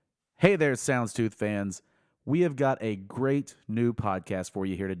Hey there, Soundstooth fans. We have got a great new podcast for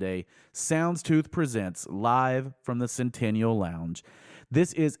you here today. Soundstooth presents live from the Centennial Lounge.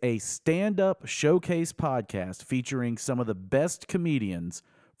 This is a stand-up showcase podcast featuring some of the best comedians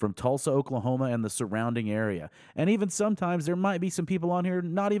from Tulsa, Oklahoma and the surrounding area. And even sometimes there might be some people on here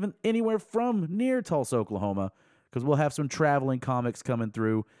not even anywhere from near Tulsa, Oklahoma, because we'll have some traveling comics coming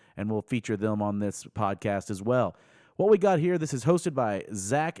through and we'll feature them on this podcast as well. What we got here, this is hosted by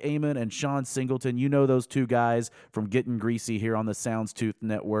Zach Amon and Sean Singleton. You know those two guys from Getting Greasy here on the Soundstooth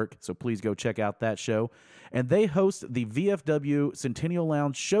Network, so please go check out that show. And they host the VFW Centennial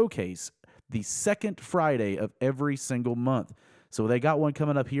Lounge Showcase the second Friday of every single month. So they got one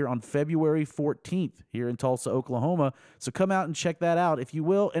coming up here on February 14th here in Tulsa, Oklahoma. So come out and check that out, if you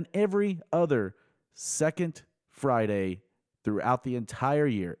will, and every other second Friday throughout the entire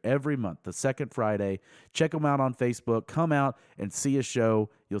year, every month, the second Friday. Check them out on Facebook. Come out and see a show.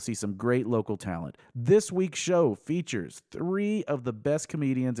 You'll see some great local talent. This week's show features three of the best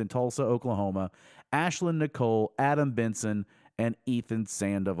comedians in Tulsa, Oklahoma: Ashlyn Nicole, Adam Benson, and Ethan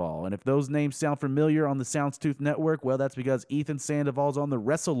Sandoval. And if those names sound familiar on the Soundstooth Network, well, that's because Ethan Sandoval's on the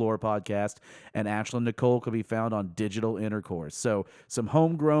Wrestle Lore podcast, and Ashlyn Nicole can be found on Digital Intercourse. So some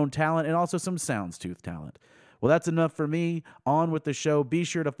homegrown talent and also some Soundstooth talent. Well, that's enough for me. On with the show. Be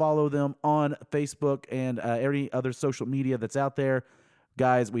sure to follow them on Facebook and any other social media that's out there.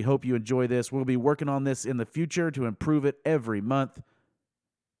 Guys, we hope you enjoy this. We'll be working on this in the future to improve it every month.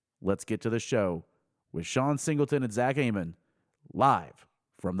 Let's get to the show with Sean Singleton and Zach Amon, live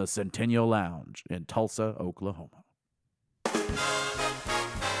from the Centennial Lounge in Tulsa, Oklahoma.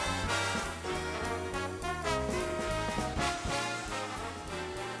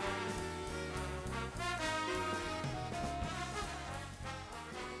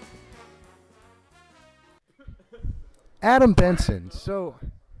 Adam Benson. So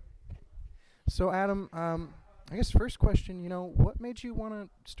Adam, I guess first question, what made you want to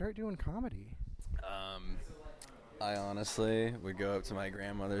start doing comedy? I honestly would go up to my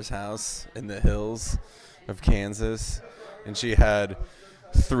grandmother's house in the hills of Kansas, and she had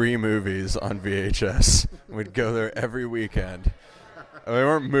 3 movies on VHS. We'd go there every weekend. They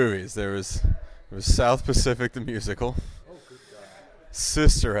weren't movies. There was South Pacific the musical,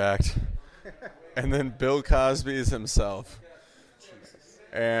 Sister Act, and then Bill Cosby's himself.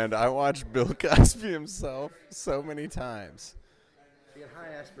 And I watched Bill Cosby himself so many times. You had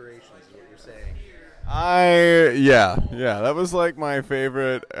high aspirations is what you're saying. Yeah, that was like my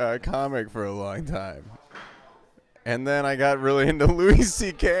favorite comic for a long time. And then I got really into Louis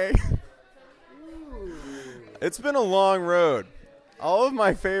C.K. It's been a long road. All of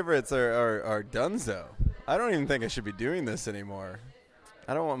my favorites are donezo. I don't even think I should be doing this anymore.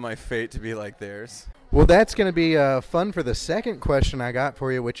 I don't want my fate to be like theirs. Well, that's going to be fun for the second question I got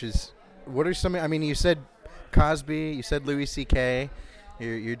for you, which is, what are some? I mean, you said Cosby, you said Louis C.K.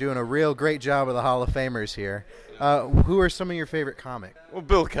 You're doing a real great job with the Hall of Famers here. Who are some of your favorite comics? Well,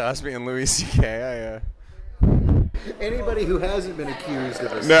 Bill Cosby and Louis C.K. Anybody who hasn't been accused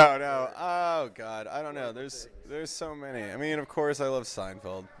of a No. Oh God, I don't know. There's so many. I mean, of course, I love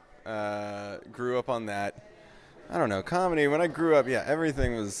Seinfeld. Grew up on that. I don't know, comedy, when I grew up,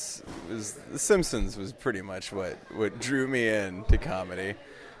 everything was The Simpsons was pretty much what drew me into comedy.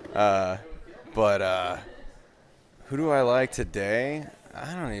 But who do I like today?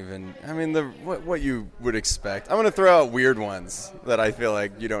 What you would expect. I'm going to throw out weird ones that I feel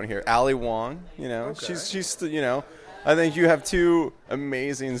like you don't hear. Ali Wong, okay. She's I think you have 2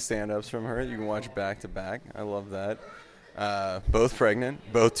 amazing stand-ups from her you can watch back to back. I love that. Both pregnant,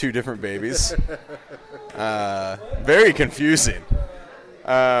 both 2 different babies. Very confusing.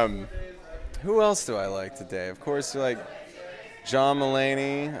 Who else do I like today? Of course, like John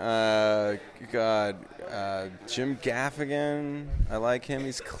Mulaney. Jim Gaffigan. I like him.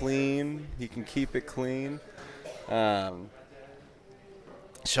 He's clean. He can keep it clean. Sean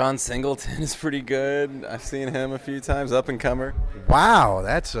Singleton is pretty good. I've seen him a few times. Up and comer. Wow,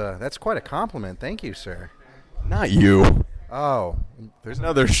 that's quite a compliment. Thank you, sir. Not you. Oh, there's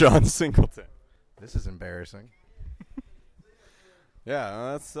another Sean Singleton. This is embarrassing.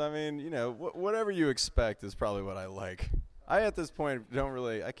 Yeah, whatever you expect is probably what I like. I, at this point,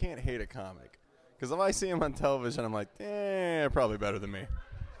 I can't hate a comic. Because if I see him on television, I'm like, probably better than me.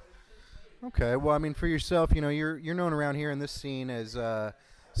 Okay, well, I mean, for yourself, you're known around here in this scene as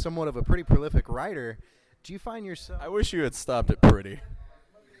somewhat of a pretty prolific writer. Do you find yourself... I wish you had stopped at pretty.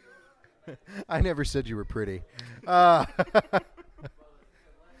 I never said you were pretty.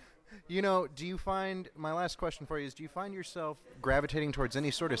 Do you find, my last question for you is, do you find yourself gravitating towards any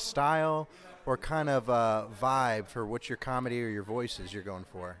sort of style or kind of vibe for what your comedy or your voices you're going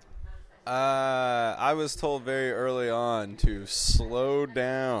for? I was told very early on to slow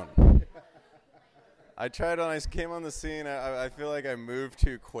down. I tried when I came on the scene. I feel like I moved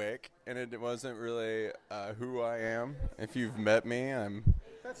too quick, and it wasn't really who I am. If you've met me, I'm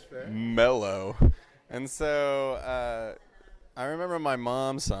That's fair. mellow. And so I remember my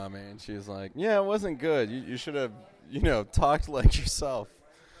mom saw me, and she was like, yeah, it wasn't good. You should have, talked like yourself.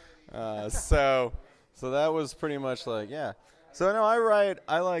 So that was pretty much like, yeah. So no, I write.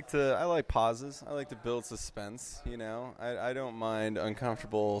 I like pauses. I like to build suspense. I don't mind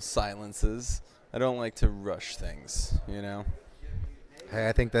uncomfortable silences. I don't like to rush things. Hey,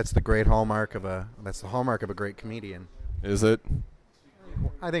 I think that's the hallmark of a great comedian. Is it?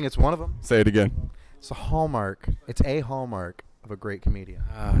 I think it's one of them. Say it again. It's a hallmark. It's a hallmark of a great comedian.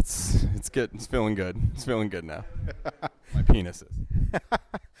 It's good. It's feeling good. It's feeling good now. My penis is.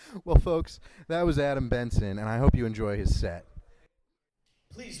 Well, folks, that was Adam Benson, and I hope you enjoy his set.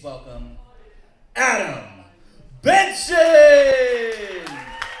 Please welcome Adam Benson!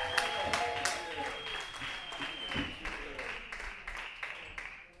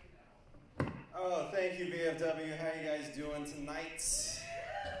 Oh, thank you, VFW. How you guys doing tonight?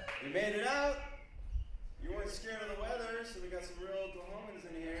 You made it out? You weren't scared of the weather, so we got some real Oklahomans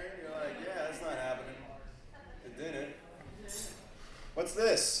in here. You're like, yeah, that's not happening. It didn't. What's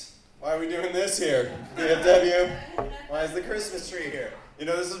this? Why are we doing this here? VFW? Why is the Christmas tree here?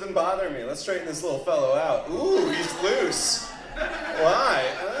 This has been bothering me. Let's straighten this little fellow out. Ooh, he's loose. Why?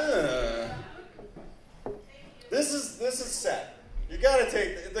 This is set. You gotta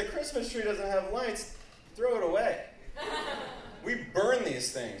take the Christmas tree doesn't have lights. Throw it away. We burn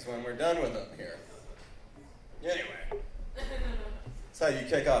these things when we're done with them here. Anyway, that's how you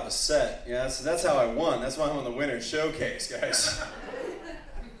kick off a set. Yeah, so that's how I won. That's why I'm on the winner's showcase, guys.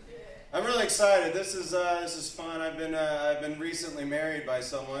 I'm really excited. This is fun. I've been recently married by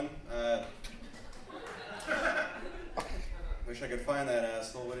someone. Wish I could find that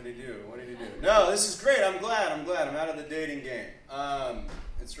asshole. What did he do? No, this is great. I'm glad. I'm out of the dating game.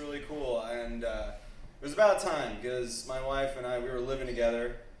 It's really cool, and it was about time because my wife and I, we were living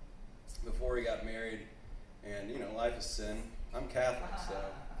together before we got married, and life is sin. I'm Catholic, so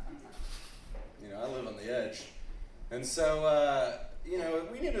I live on the edge, and so we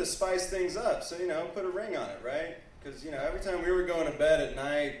needed to spice things up. So put a ring on it, right? Because every time we were going to bed at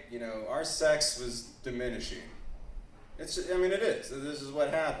night, our sex was diminishing. It is. This is what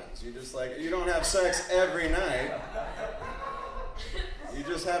happens. You don't have sex every night. You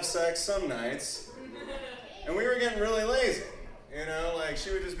just have sex some nights. And we were getting really lazy. She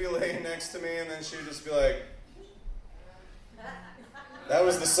would just be laying next to me, and then she would just be like, that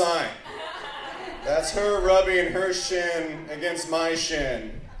was the sign. That's her rubbing her shin against my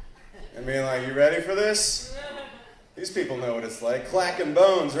shin. And being like, you ready for this? These people know what it's like. Clacking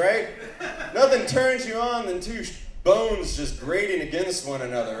bones, right? Nothing turns you on than two bones just grating against one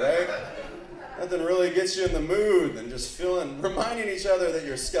another, right? Nothing really gets you in the mood than just reminding each other that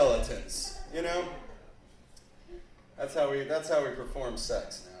you're skeletons, That's how we perform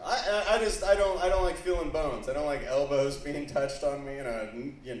sex now. I don't like feeling bones. I don't like elbows being touched on me, I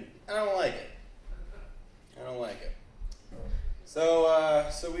don't like it. So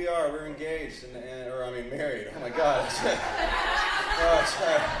we're engaged married. Oh my God.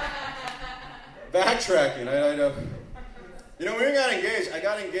 Backtracking. I know. We got engaged. I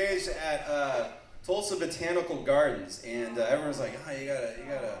got engaged at Tulsa Botanical Gardens, and everyone's like, oh, you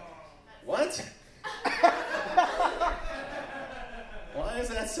gotta, what? Why is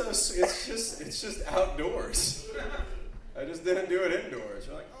that so? It's just outdoors. I just didn't do it indoors.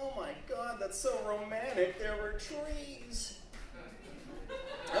 You're like, oh my God, that's so romantic. There were trees.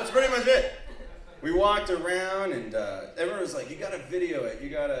 That's pretty much it. We walked around, and everyone was like, you gotta video it. You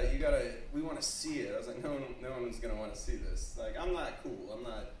gotta. We want to see it. I was like, no one's gonna want to see this. Like, I'm not cool.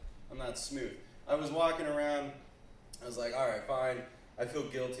 I'm not smooth. I was walking around. I was like, all right, fine. I feel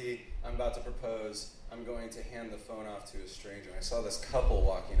guilty. I'm about to propose. I'm going to hand the phone off to a stranger. I saw this couple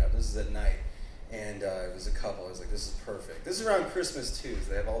walking up. This is at night. And it was a couple. I was like, this is perfect. This is around Christmas, too. So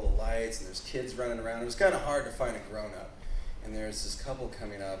they have all the lights, and there's kids running around. It was kind of hard to find a grown-up. And there's this couple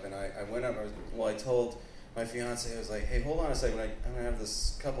coming up, and I went up. I told my fiance, I was like, hey, hold on a second. I'm going to have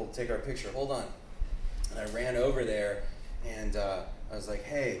this couple take our picture. Hold on. And I ran over there, and I was like,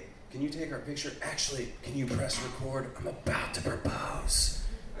 hey, can you take our picture? Actually, can you press record? I'm about to propose.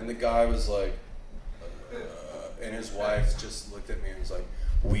 And the guy was like, and his wife just looked at me and was like,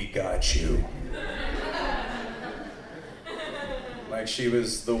 we got you. Like she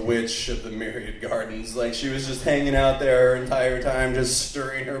was the witch of the Myriad Gardens. Like she was just hanging out there her entire time, just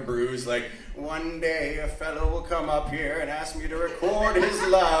stirring her brews. Like, one day a fellow will come up here and ask me to record his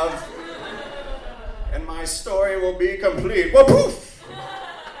love. my story will be complete. Well, poof!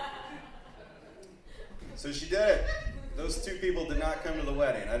 So she did it. Those two people did not come to the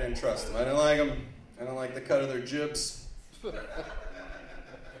wedding. I didn't trust them. I didn't like them. I don't like the cut of their jibs.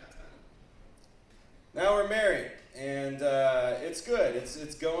 Now we're married, and it's good.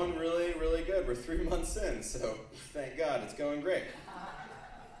 It's going really, really good. We're 3 months in, so thank God it's going great.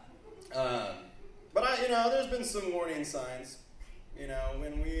 But there's been some warning signs.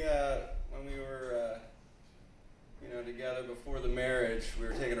 When we were together before the marriage, we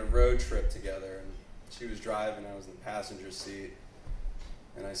were taking a road trip together, and she was driving, I was in the passenger seat,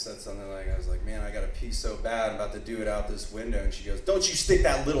 and I said something like, man, I gotta pee so bad, I'm about to do it out this window, and she goes, don't you stick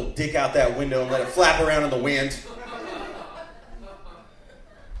that little dick out that window and let it flap around in the wind.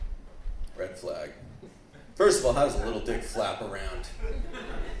 Red flag. First of all, how does a little dick flap around?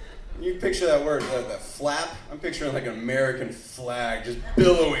 You picture that word, that flap? I'm picturing like an American flag, just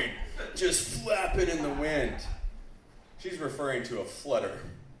billowing, just flapping in the wind. She's referring to a flutter.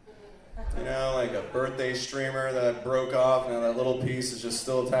 Like a birthday streamer that broke off, and that little piece is just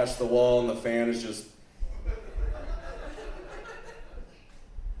still attached to the wall, and the fan is just...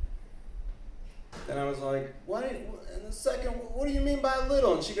 And I was like, what? And the second, what do you mean by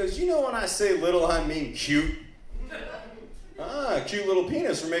little? And she goes, when I say little, I mean cute. Cute little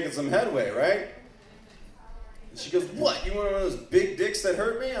penis for making some headway, right? And she goes, what? You want one of those big dicks that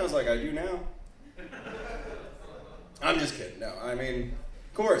hurt me? I was like, I do now. I'm just kidding. No, I mean,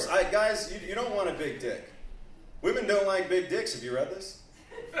 of course. Guys, you don't want a big dick. Women don't like big dicks. Have you read this?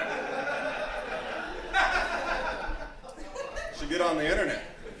 Should get on the internet.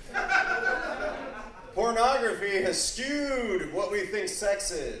 Pornography has skewed what we think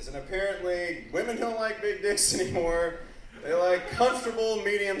sex is, and apparently women don't like big dicks anymore. They like comfortable,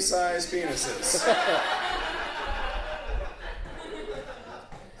 medium-sized penises.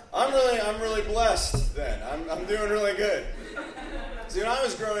 I'm really blessed then. I'm doing really good. See, when I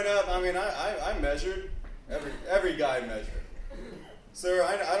was growing up, I measured. Every guy measured. Sir,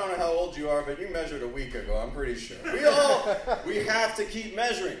 I don't know how old you are, but you measured a week ago, I'm pretty sure. We have to keep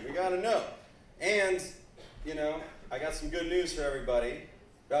measuring. We gotta know. And, I got some good news for everybody.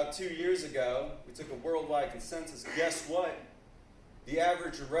 About 2 years ago, we took a worldwide consensus. Guess what? The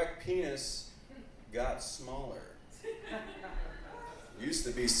average erect penis got smaller. Used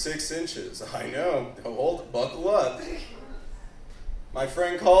to be 6 inches. I know. Buckle up. My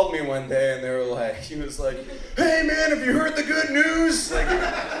friend called me one day, and he was like, hey man, have you heard the good news? Like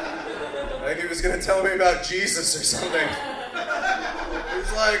he was going to tell me about Jesus or something.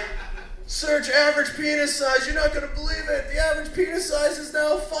 He's like, search average penis size. You're not going to believe it. The average penis size is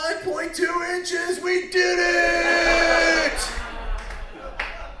now 5.2 inches. We did it!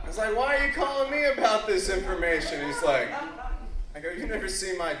 I was like, why are you calling me about this information? He's like, I go, you never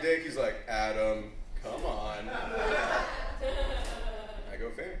seen my dick? He's like, Adam, come on. I go,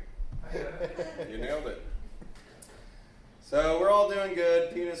 fair. You nailed it. So we're all doing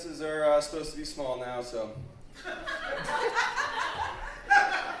good. Penises are supposed to be small now, so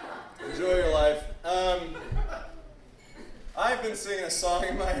enjoy your life. I've been singing a song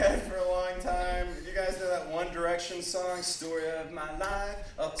in my head for a long time. You guys know that One Direction song, Story of My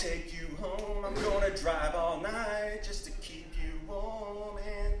Life? I'll take you home. I'm gonna drive all night just to keep you warm,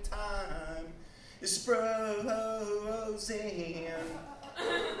 and time is frozen.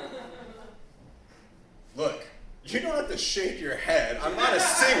 Look, you don't have to shake your head. I'm not a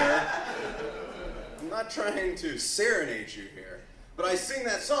singer. I'm not trying to serenade you here. But I sing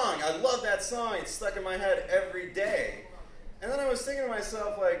that song. I love that song. It's stuck in my head every day. And then I was thinking to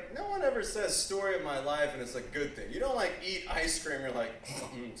myself, no one ever says story of my life and it's a good thing. You don't eat ice cream, you're like,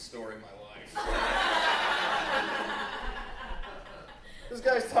 story of my life. This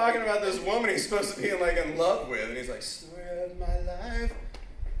guy's talking about this woman he's supposed to be in love with, and he's like, story of my life.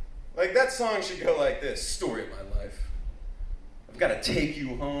 That song should go like this, story of my life. I've got to take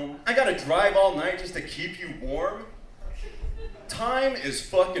you home. I got to drive all night just to keep you warm. Time is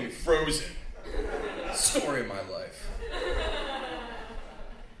fucking frozen. Story of my life.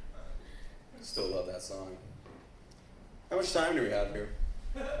 Still love that song. How much time do we have here?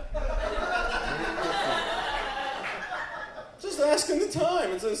 Just asking the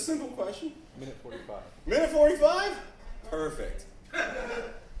time. It's a simple question. Minute 45. Minute 45? Perfect.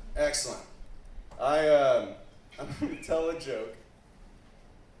 Excellent. I'm going to tell a joke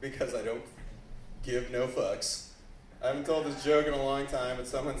because I don't give no fucks. I haven't told this joke in a long time, and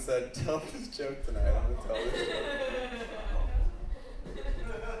someone said, tell this joke tonight. I'm going to tell this joke.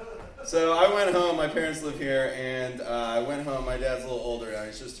 So I went home. My parents live here, and I went home. My dad's a little older now.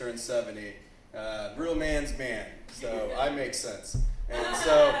 He's just turned 70. Real man's man. So I make sense.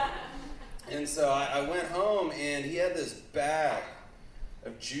 And And so I went home, and he had this bag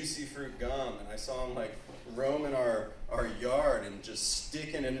of juicy fruit gum, and I saw him like roaming our yard and just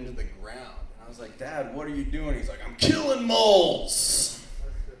sticking it into the ground. And I was like, Dad, what are you doing? He's like, I'm killing moles.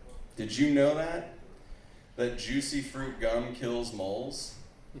 Did you know that? That juicy fruit gum kills moles?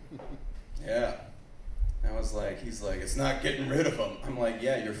 Yeah. I was like, he's like, it's not getting rid of them. I'm like,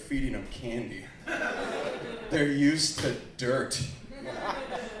 yeah, you're feeding them candy. They're used to dirt.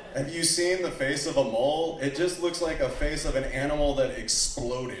 Have you seen the face of a mole? It just looks like a face of an animal that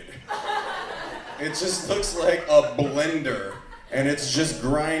exploded. It just looks like a blender, and it's just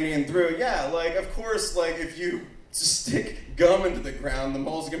grinding through. Yeah, like, of course, like, if you stick gum into the ground, the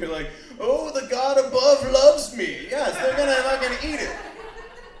mole's gonna be like, oh, the God above loves me. Yes, they're not gonna eat it.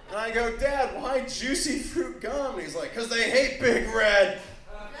 And I go, Dad, why juicy fruit gum? And he's like, because they hate Big Red.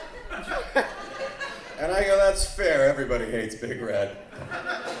 And I go, that's fair. Everybody hates Big Red.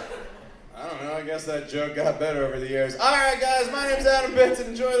 I don't know. I guess that joke got better over the years. All right, guys. My name's Adam Benson.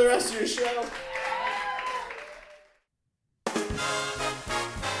 Enjoy the rest of your show.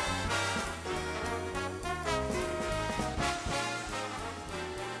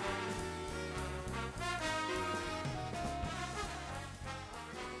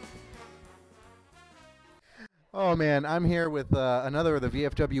 Oh man, I'm here with another of the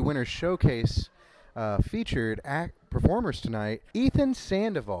VFW Winners Showcase featured performers tonight, Ethan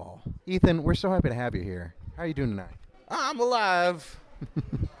Sandoval. Ethan, we're so happy to have you here. How are you doing tonight? I'm alive.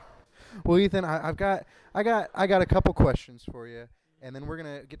 Well, Ethan, I got a couple questions for you, and then we're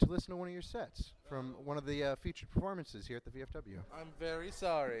gonna get to listen to one of your sets from one of the featured performances here at the VFW. I'm very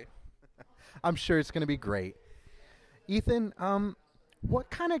sorry. I'm sure it's gonna be great. Ethan, what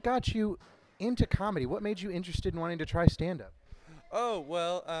kind of got you into comedy? What made you interested in wanting to try stand-up? Oh,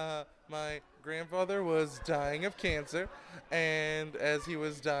 well, my grandfather was dying of cancer, and as he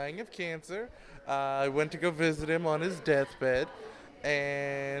was dying of cancer, I went to go visit him on his deathbed,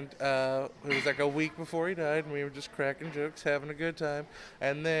 and it was like a week before he died, and we were just cracking jokes, having a good time.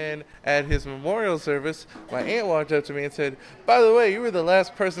 And then at his memorial service, my aunt walked up to me and said, by the way, you were the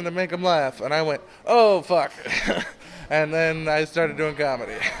last person to make him laugh. And I went, oh, fuck. And then I started doing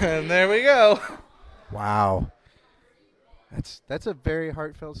comedy, and there we go. Wow. That's a very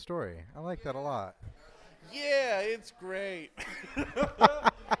heartfelt story. I like that a lot. Yeah, it's great. Dead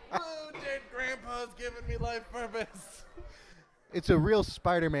grandpa's giving me life purpose. It's a real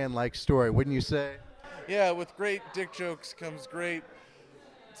Spider-Man-like story, wouldn't you say? Yeah, with great dick jokes comes great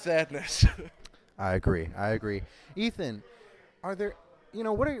sadness. I agree. Ethan, are there,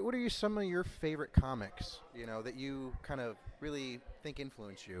 what are some of your favorite comics, that you kind of really think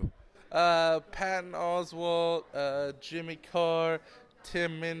influence you? Patton Oswalt, Jimmy Carr,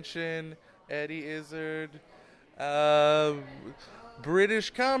 Tim Minchin, Eddie Izzard, British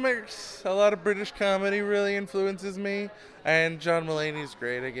comics. A lot of British comedy really influences me, and John Mulaney's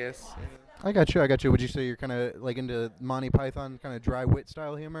great, I guess. I got you. Would you say you're kind of like into Monty Python, kind of dry wit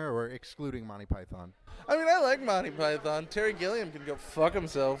style humor, or excluding Monty Python? I mean, I like Monty Python. Terry Gilliam can go fuck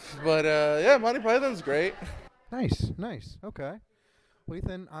himself, but yeah, Monty Python's great. Nice. Okay. Well,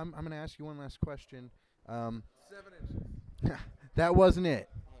 Ethan, I'm going to ask you one last question. 7 inches. That wasn't it.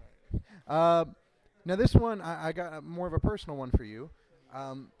 Now, this one, I got more of a personal one for you.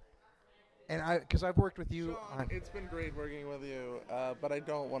 Because I've worked with you. Sean, it's been great working with you, but I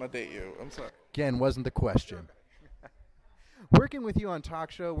don't want to date you. I'm sorry. Again, wasn't the question. Working with you on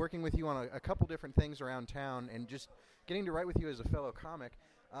talk show, working with you on a couple different things around town, and just getting to write with you as a fellow comic,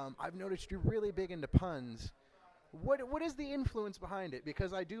 I've noticed you're really big into puns. What is the influence behind it?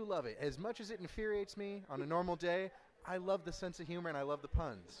 Because I do love it. As much as it infuriates me on a normal day, I love the sense of humor and I love the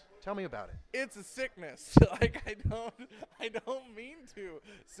puns. Tell me about it. It's a sickness. Like, I don't mean to.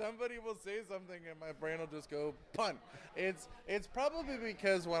 Somebody will say something and my brain will just go pun. It's probably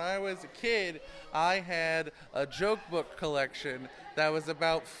because when I was a kid, I had a joke book collection that was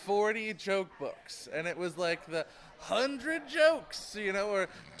about 40 joke books, and it was like the 100 jokes, or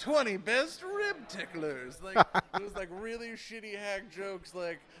 20 best rib ticklers. Like, it was like really shitty hack jokes,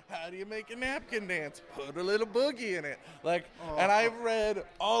 like, how do you make a napkin dance? Put a little boogie in it. Like, and I've read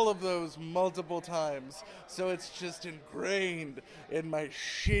all of those multiple times, so it's just ingrained in my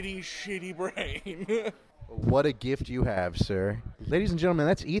shitty brain. What a gift you have, sir. Ladies and gentlemen,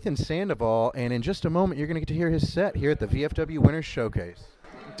 that's Ethan Sandoval, and in just a moment, you're going to get to hear his set here at the VFW Winners Showcase.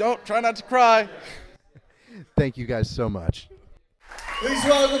 Try not to cry. Thank you guys so much. Please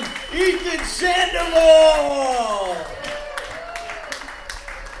welcome Ethan Sandoval!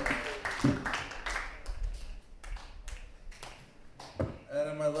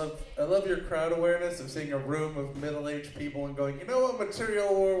 Adam, I love your crowd awareness of seeing a room of middle-aged people and going, you know what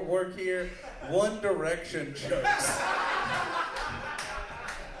material will work here? One Direction jokes.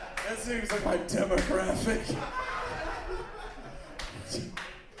 That seems like my demographic.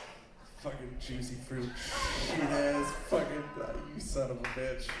 Fucking juicy fruit, shit ass, fucking, you son of a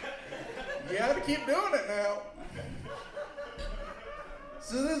bitch. You gotta keep doing it now.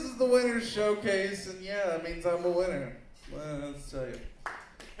 So this is the winner's showcase, and yeah, that means I'm a winner. Well, let's tell you.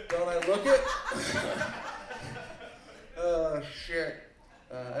 Don't I look it? Oh, shit.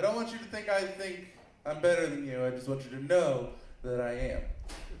 I don't want you to think I think I'm better than you. I just want you to know that I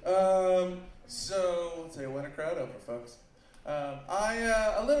am. So, let's say win a crowd over, folks. A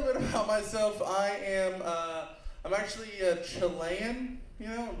little bit about myself. I'm actually Chilean, you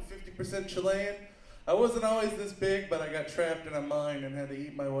know, I'm 50% Chilean. I wasn't always this big, but I got trapped in a mine and had to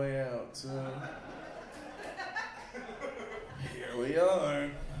eat my way out. So, here we are.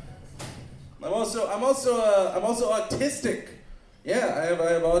 I'm also autistic. Yeah, I have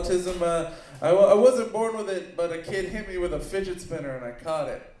autism. I wasn't born with it, but a kid hit me with a fidget spinner and I caught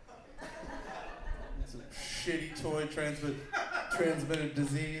it. It's a shitty toy transmitted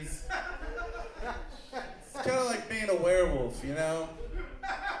disease. It's kind of like being a werewolf, you know?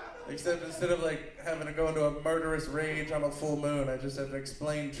 Except instead of like having to go into a murderous rage on a full moon, I just have to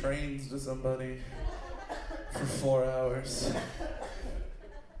explain trains to somebody for 4 hours.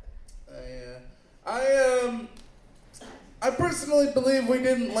 I personally believe we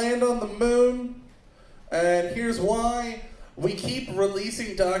didn't land on the moon, and here's why. We keep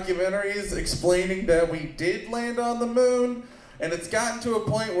releasing documentaries explaining that we did land on the moon, and it's gotten to a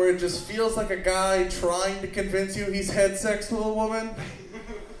point where it just feels like a guy trying to convince you he's had sex with a woman.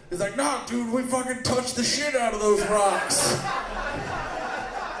 He's like, nah, dude, we fucking touched the shit out of those rocks.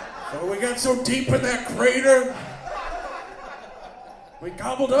 So we got so deep in that crater, we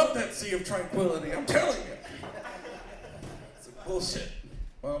gobbled up that sea of tranquility, I'm telling you. It's bullshit.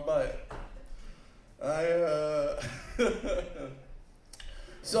 Well, I'll buy it.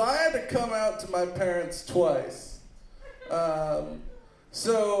 So I had to come out to my parents twice.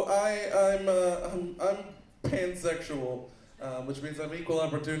 So I'm pansexual, which means I'm equal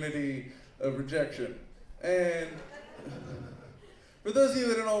opportunity of rejection. And for those of you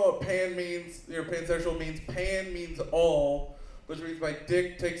that don't know what pan means, or pansexual means, pan means all, which means my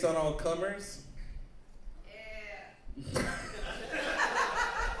dick takes on all comers. Yeah.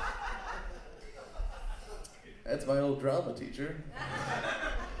 That's my old drama teacher.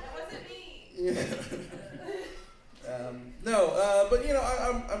 That wasn't me. Yeah. But you know,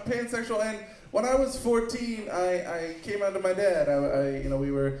 I'm pansexual, and when I was 14, I came out to my dad.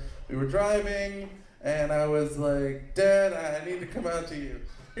 We were driving, and I was like, Dad, I need to come out to you.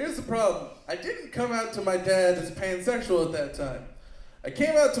 Here's the problem. I didn't come out to my dad as pansexual at that time. I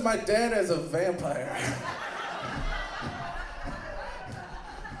came out to my dad as a vampire.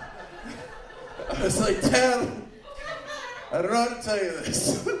 I was like, Dad, I don't know how to tell you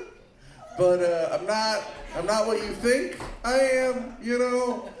this, but I'm not what you think I am, you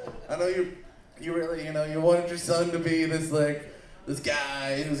know? I know you really, you wanted your son to be this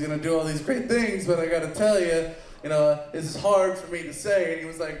guy who's gonna do all these great things, but I gotta tell you, this is hard for me to say. And he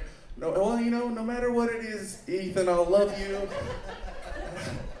was like, no matter what it is, Ethan, I'll love you,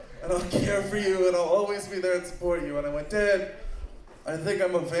 and I'll care for you, and I'll always be there and support you. And I went, Dad, I think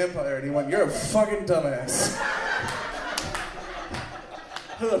I'm a vampire. And he went, you're a fucking dumbass.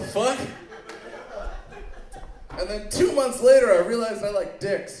 What the fuck? And then 2 months later, I realized I like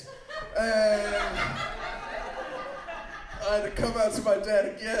dicks. And I had to come out to my dad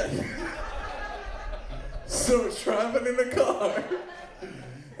again. So we're driving in the car.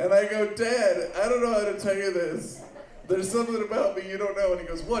 And I go, Dad, I don't know how to tell you this. There's something about me you don't know. And he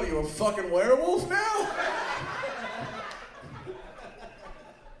goes, what, are you a fucking werewolf now?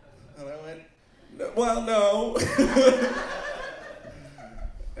 And I went, well, no.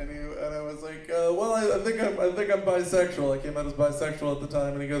 And I was like, well, I think I'm bisexual. I came out as bisexual at the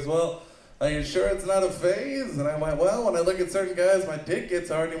time. And he goes, well, are you sure it's not a phase? And I went, well, when I look at certain guys, my dick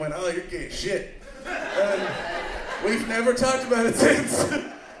gets hard. And he went, oh, you're gay as shit. And we've never talked about it since.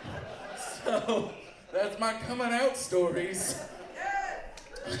 So that's my coming out stories.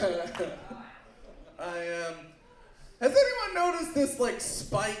 Has anyone noticed this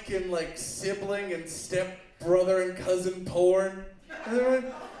spike in sibling and step brother and cousin porn?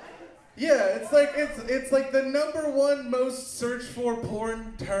 Anyone? Yeah, it's like the #1 most searched for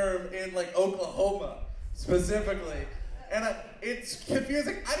porn term in Oklahoma specifically. And it's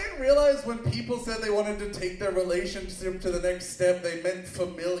confusing. I didn't realize when people said they wanted to take their relationship to the next step, they meant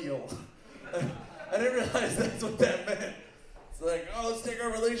familial. I didn't realize that's what that meant. It's It's like, oh, let's take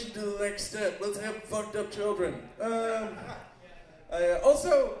our relation to the next step. Let's have fucked up children.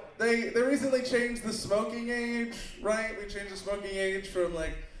 Also, they recently changed the smoking age, right? We changed the smoking age from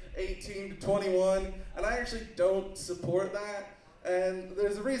like 18 to 21, and I actually don't support that. And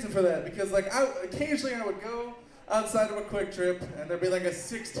there's a reason for that, because like occasionally I would go outside of a Quick Trip, and there'd be like a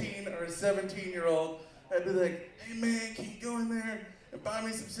 16 or a 17-year-old. I'd be like, hey man, can you go in there and buy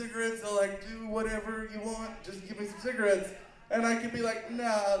me some cigarettes? I'll like do whatever you want, just give me some cigarettes. And I could be like,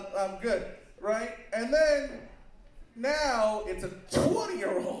 nah, I'm good, right? And then now it's a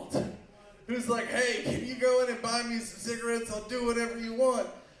 20-year-old who's like, hey, can you go in and buy me some cigarettes? I'll do whatever you want.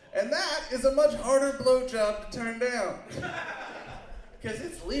 And that is a much harder blowjob to turn down. Because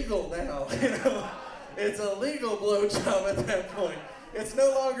it's legal now, you know? It's a legal blowjob at that point. It's no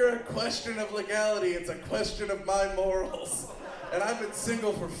longer a question of legality, it's a question of my morals. And I've been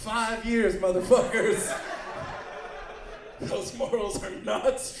single for 5 years, motherfuckers. Those morals are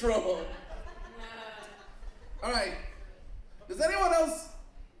not strong. All right. Does anyone else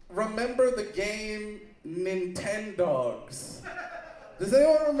remember the game Nintendogs? Does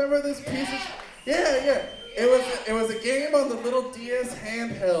anyone remember this piece of Yeah. It was a game on the little DS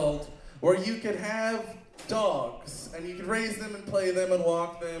handheld where you could have dogs and you could raise them and play them and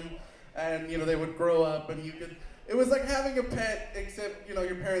walk them, and you know they would grow up, and you could. It was like having a pet, except you know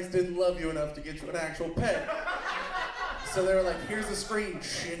your parents didn't love you enough to get you an actual pet. So they were like, "Here's a screen,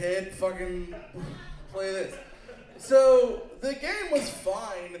 shithead, fucking play this." So the game was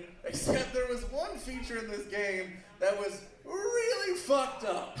fine, except there was one feature in this game that was really fucked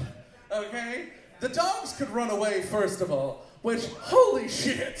up. Okay. The dogs could run away, first of all, which, holy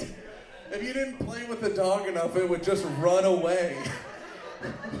shit, if you didn't play with the dog enough, it would just run away,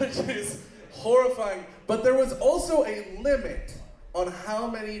 which is horrifying. But there was also a limit on how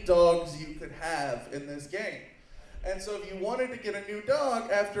many dogs you could have in this game. And so if you wanted to get a new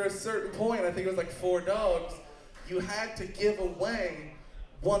dog, after a certain point, I think it was like 4 dogs, you had to give away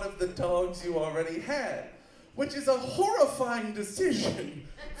one of the dogs you already had, which is a horrifying decision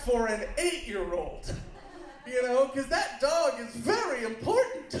for an 8-year-old, you know, because that dog is very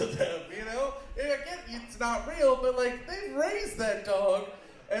important to them, you know. And again, it's not real, but like they've raised that dog,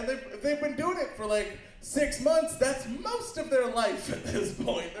 and they've been doing it for like 6 months. That's most of their life at this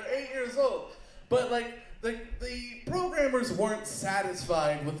point. They're 8 years old, but like the programmers weren't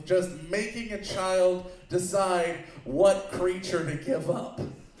satisfied with just making a child decide what creature to give up.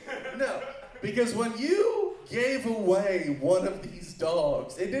 No. Because when you gave away one of these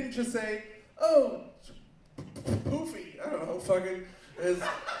dogs, it didn't just say, oh, Poofy, I don't know, fucking has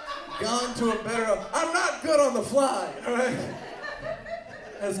gone to a better, I'm not good on the fly, all right?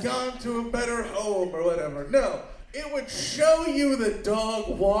 Has gone to a better home or whatever. No, it would show you the dog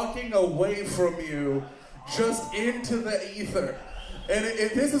walking away from you just into the ether. And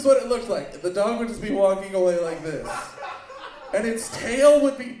this is what it looked like. The dog would just be walking away like this. And its tail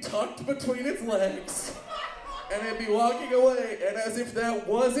would be tucked between its legs, and it'd be walking away, and as if that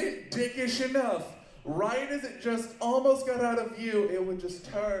wasn't dickish enough, right as it just almost got out of view, it would just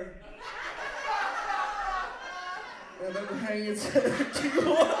turn. And then hang its head and keep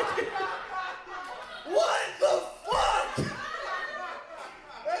walking. What the fuck?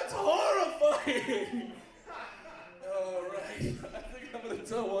 That's horrifying. All right, I think I'm gonna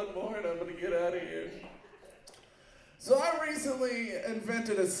tell one more and I'm gonna get out of here. So I recently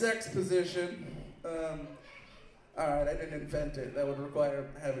invented a sex position. Alright, I didn't invent it. That would require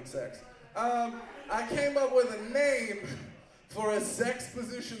having sex. I came up with a name for a sex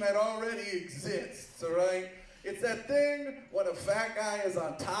position that already exists, alright? It's that thing when a fat guy is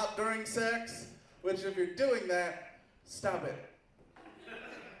on top during sex, which if you're doing that, stop it.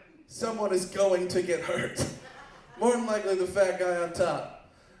 Someone is going to get hurt. More than likely the fat guy on top.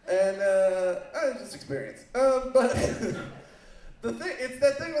 And just experience. But the thing, it's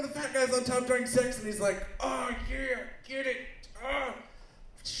that thing where the fat guy's on top during sex and he's like, oh yeah, get it. Oh,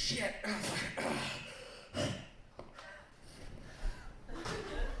 shit.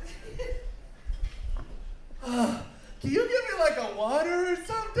 Can you give me like a water or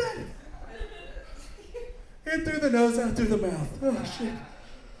something? In through the nose, out through the mouth. Oh shit.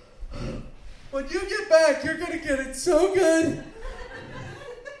 When you get back, you're gonna get it so good.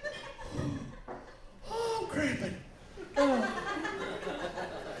 Oh, I'm cramping. Oh.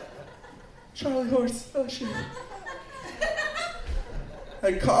 Charlie horse. Oh shit.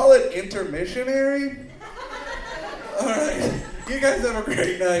 I call it intermissionary. All right. You guys have a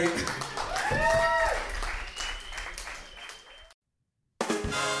great night.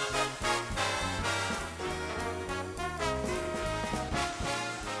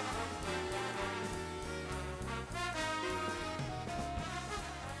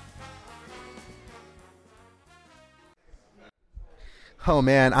 Oh,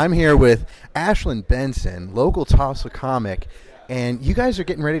 man, I'm here with Ashlyn Benson, local Tulsa comic, and you guys are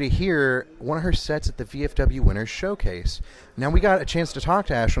getting ready to hear one of her sets at the VFW Winners Showcase. Now, we got a chance to talk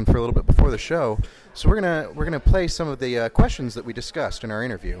to Ashlyn for a little bit before the show, so we're gonna play some of the questions that we discussed in our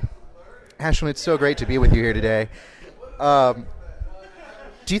interview. Ashlyn, it's so great to be with you here today. Do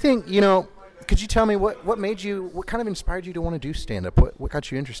you think, could you tell me what kind of inspired you to want to do stand-up? What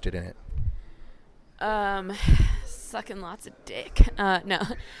got you interested in it? Sucking lots of dick. No.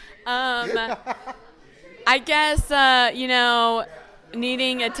 I guess,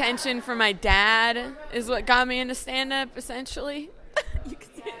 needing attention from my dad is what got me into stand-up, essentially. You can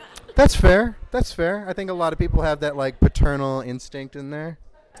say that. That's fair. I think a lot of people have that, paternal instinct in there.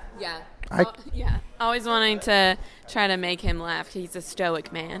 Yeah. Always wanting to try to make him laugh. He's a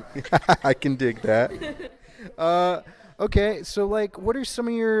stoic man. I can dig that. Okay, so, what are some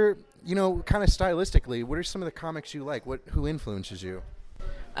of your, kind of stylistically, what are some of the comics you like? Who influences you?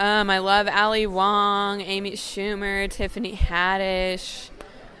 I love Ali Wong, Amy Schumer, Tiffany Haddish.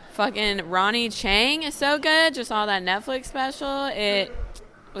 Fucking Ronnie Chang is so good. Just saw that Netflix special. It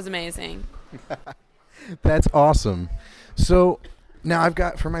was amazing. That's awesome. So now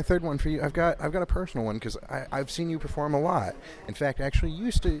for my third one for you, I've got a personal one because I've seen you perform a lot. In fact, actually, you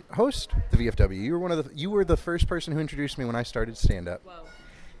used to host the VFW. You were the first person who introduced me when I started stand-up. Whoa.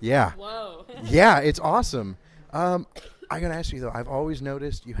 Yeah. Whoa. Yeah, it's awesome. I gotta ask you though, I've always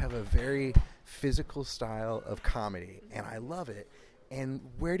noticed you have a very physical style of comedy, and I love it. And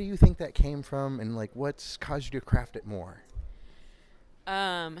where do you think that came from, and what's caused you to craft it more?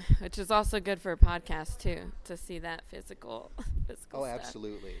 Which is also good for a podcast too, to see that physical Oh, stuff.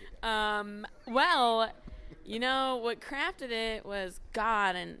 absolutely. Well, what crafted it was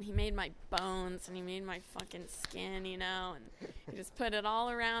God, and he made my bones, and he made my fucking skin, and he just put it all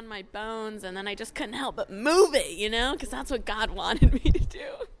around my bones, and then I just couldn't help but move it, because that's what God wanted me to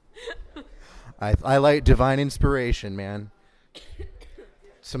do. I like divine inspiration, man.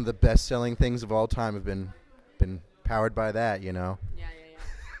 Some of the best-selling things of all time have been powered by that, Yeah.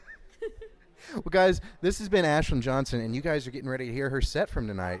 Well, guys, this has been Ashlyn Johnson, and you guys are getting ready to hear her set from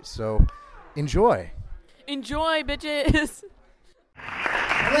tonight, so enjoy. Enjoy, bitches.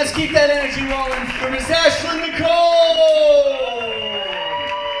 And let's keep that energy rolling for Miss Ashlyn Nicole!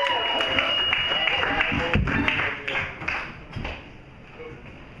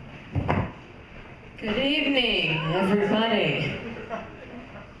 Good evening, everybody.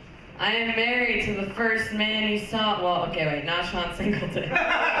 I am married to the first man you saw. Well, okay, wait, not Sean Singleton.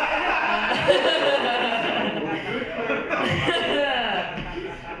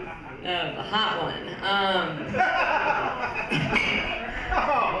 No, the hot one.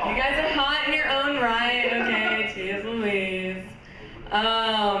 You guys are hot in your own right, okay? Jeez Louise.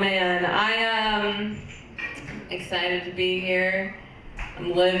 Oh, man. I am excited to be here.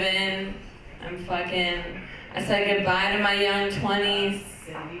 I'm living. I said goodbye to my young 20s.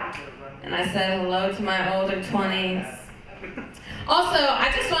 And I said hello to my older 20s. Also,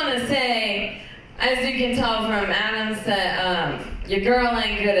 I just want to say, as you can tell from Adam's set, your girl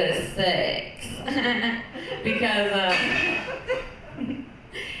ain't good at sex. Because,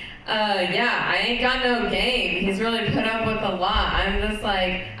 I ain't got no game. He's really put up with a lot. I'm just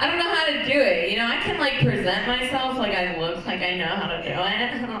I don't know how to do it. I can present myself I look like I know how to do it.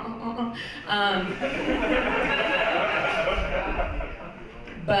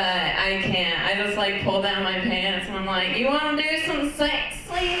 But I can't. I just pull down my pants and I'm like, you want to do some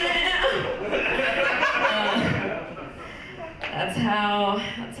sexy now? That's how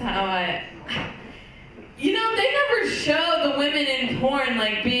I. They never show the women in porn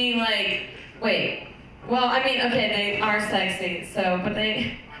being wait. Well, I mean, okay, they are sexy. But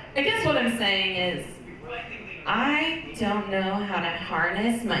I guess what I'm saying is, I don't know how to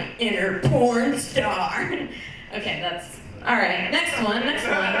harness my inner porn star. Okay, that's. All right, next one,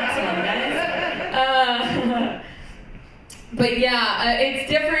 guys. But yeah, it's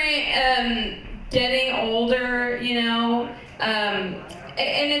different getting older, and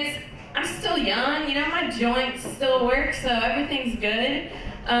I'm still young, my joints still work, so everything's good.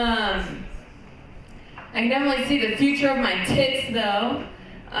 I can definitely see the future of my tits, though.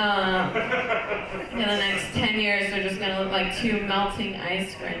 In the next 10 years, they're just gonna look like two melting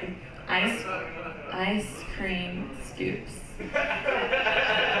ice cream scoops.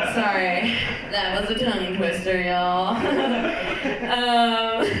 Sorry, that was a tongue twister, y'all.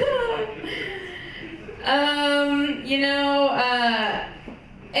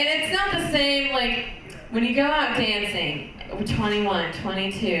 And it's not the same, when you go out dancing, 21,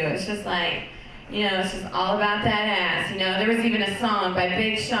 22, it's just You know, it's just all about that ass. You know, there was even a song by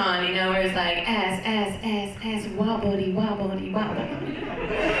Big Sean, you know, where it's like, ass, wobbly, wobbly, wobbly.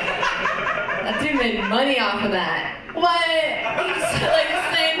 That dude made money off of that. What? He said like the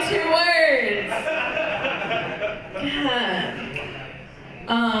same 2 words.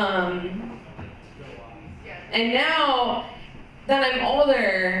 God. And now that I'm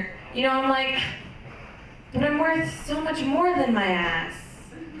older, you know, I'm like, but I'm worth so much more than my ass.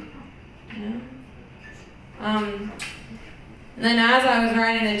 You know? And then as I was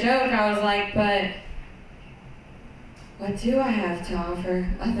writing the joke, I was like, but what do I have to offer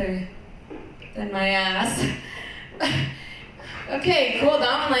other than my ass? Okay, cool,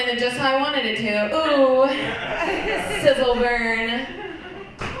 that one landed just how I wanted it to. Ooh, sizzle burn.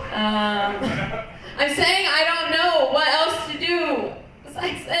 I'm saying I don't know what else to do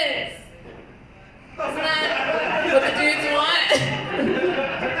besides this. Isn't that what the dudes want?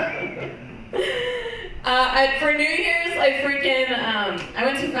 For New Year's, I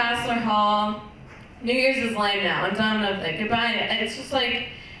went to Bachelor Hall. New Year's is lame now. I'm done with it. Goodbye. It's just like,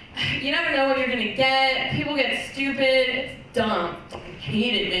 you never know what you're gonna get. People get stupid. It's dumb. I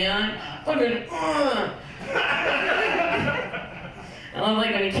hate it, man. Fucking, I love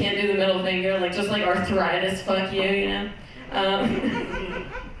like when you can't do the middle finger, like just like arthritis, fuck you, you know?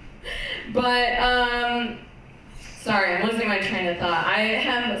 Sorry, I'm losing my train of thought. I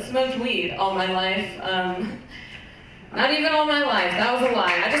have smoked weed all my life. Not even all my life, that was a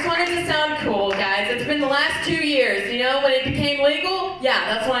lie. I just wanted to sound cool, guys. It's been the last 2 years, you know, when it became legal? Yeah,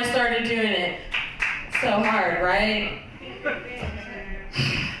 that's when I started doing it. So hard, right?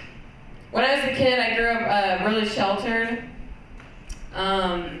 When I was a kid, I grew up really sheltered.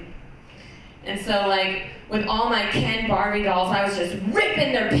 And so like, with all my Ken Barbie dolls, I was just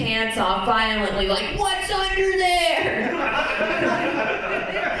ripping their pants off violently, like, what's under there?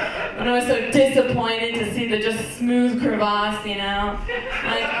 And I was so disappointed to see the just smooth crevasse, you know?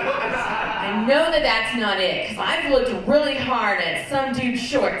 Like, I know that that's not it, because I've looked really hard at some dude's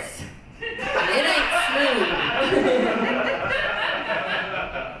shorts. It ain't smooth.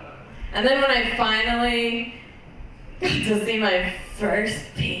 And then when I finally got to see my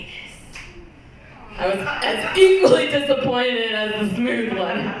first penis, I was as equally disappointed as the smooth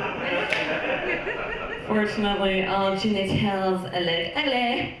one. Fortunately, all genitals look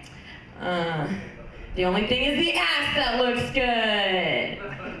ugly. The only thing is the ass that looks good.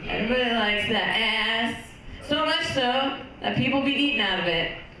 Everybody likes the ass. So much so that people be eating out of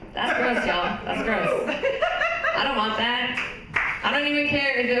it. That's gross, y'all. That's gross. I don't want that. I don't even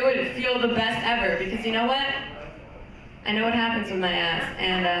care if it would feel the best ever, because you know what? I know what happens with my ass,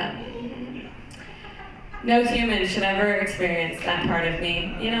 and no human should ever experience that part of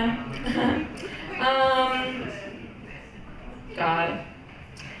me, you know? God.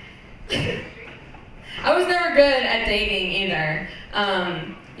 I was never good at dating either.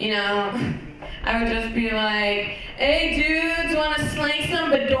 You know, I would just be like, hey dudes, wanna sling some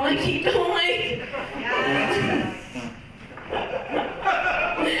badoinky doink?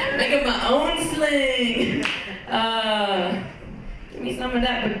 Making my own sling. Give me some of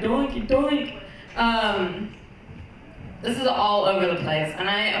that badoinky doink. This is all over the place, and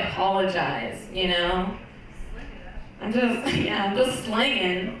I apologize, you know? I'm just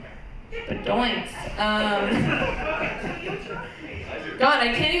slinging, but doinks. God,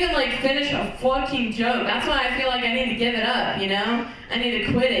 I can't even like finish a fucking joke. That's why I feel like I need to give it up, you know? I need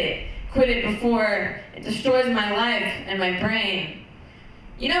to quit it before it destroys my life and my brain.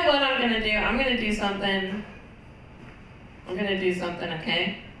 You know what I'm gonna do? I'm gonna do something,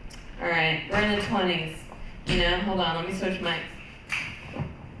 okay? All right, we're in the 20s, you know? Hold on, let me switch mics.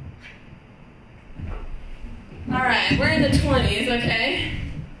 All right, we're in the 20s, okay?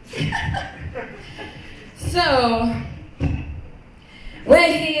 So, we're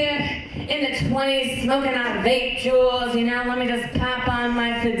here in the 20s smoking our vape jewels, you know? Let me just pop on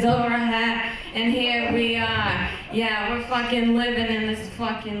my fedora hat, and here we are. Yeah, we're fucking living in this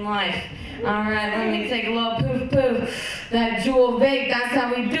fucking life. All right, let me take a little poof poof. That jewel vape, that's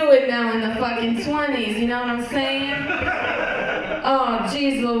how we do it now in the fucking 20s, you know what I'm saying? Oh,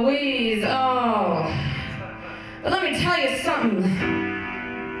 geez Louise, oh. But let me tell you something.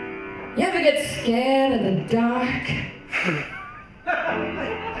 You ever get scared of the dark?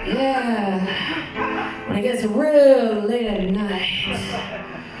 Yeah, when it gets real late at night.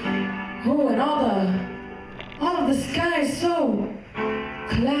 Oh, and all of the sky is so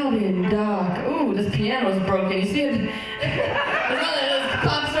cloudy and dark. Ooh, this piano's broken. You see it? It just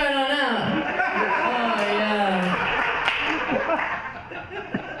pops right on out. Oh, yeah.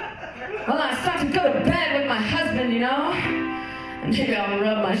 Well, I start to go to bed with my husband, you know? And Maybe I'll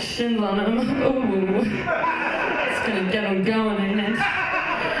rub my shins on him. Ooh, it's gonna get him going, ain't it?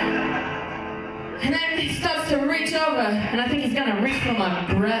 And then he starts to reach over, and I think he's gonna reach for my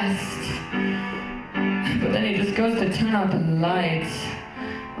breast. But then he just goes to turn out the lights.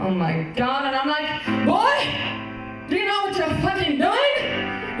 Oh my God, and I'm like, boy, do you know what you're fucking doing?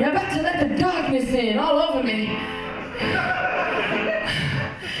 You're about to let the darkness in all over me.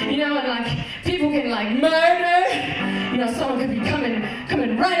 You know, and like, people can like murder. You know, someone could be coming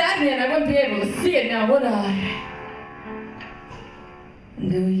right at me and I wouldn't be able to see it now, would I?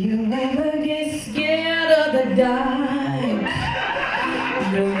 Do you ever get scared of the dark?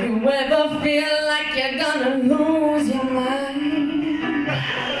 Do you ever feel like you're gonna lose your mind?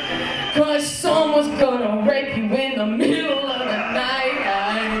 'Cause someone's gonna rape you in the middle of the night.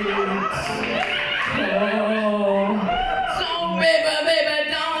 Oh. So baby,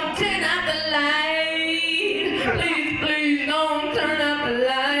 don't turn out the light. Please don't turn out the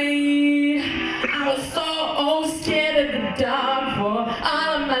light. I was so scared of the dark for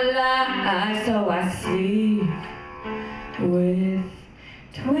all of my life. So I sleep with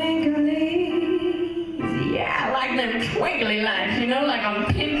twinklings. Yeah, I like them twinkly lights, you know, like on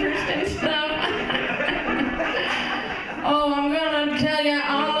Pinterest and stuff. Oh, I'm gonna tell you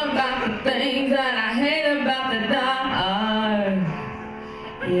all about the things that I hate about the dark.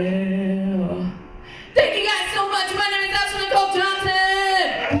 Yeah. Thank you guys so much. My name is Ashlyn Nicole Johnson.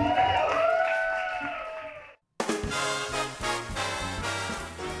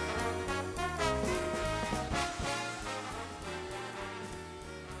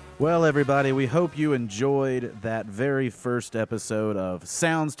 Well, everybody, we hope you enjoyed that very first episode of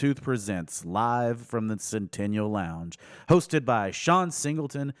Soundstooth Presents, live from the Centennial Lounge, hosted by Sean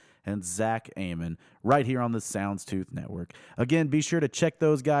Singleton and Zach Amon, right here on the Soundstooth Network. Again, be sure to check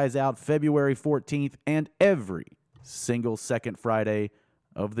those guys out February 14th and every single second Friday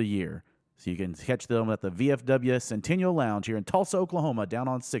of the year. So you can catch them at the VFW Centennial Lounge here in Tulsa, Oklahoma, down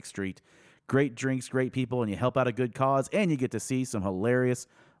on 6th Street. Great drinks, great people, and you help out a good cause, and you get to see some hilarious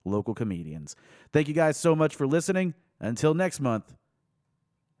local comedians. Thank you guys so much for listening. Until next month,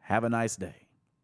 have a nice day.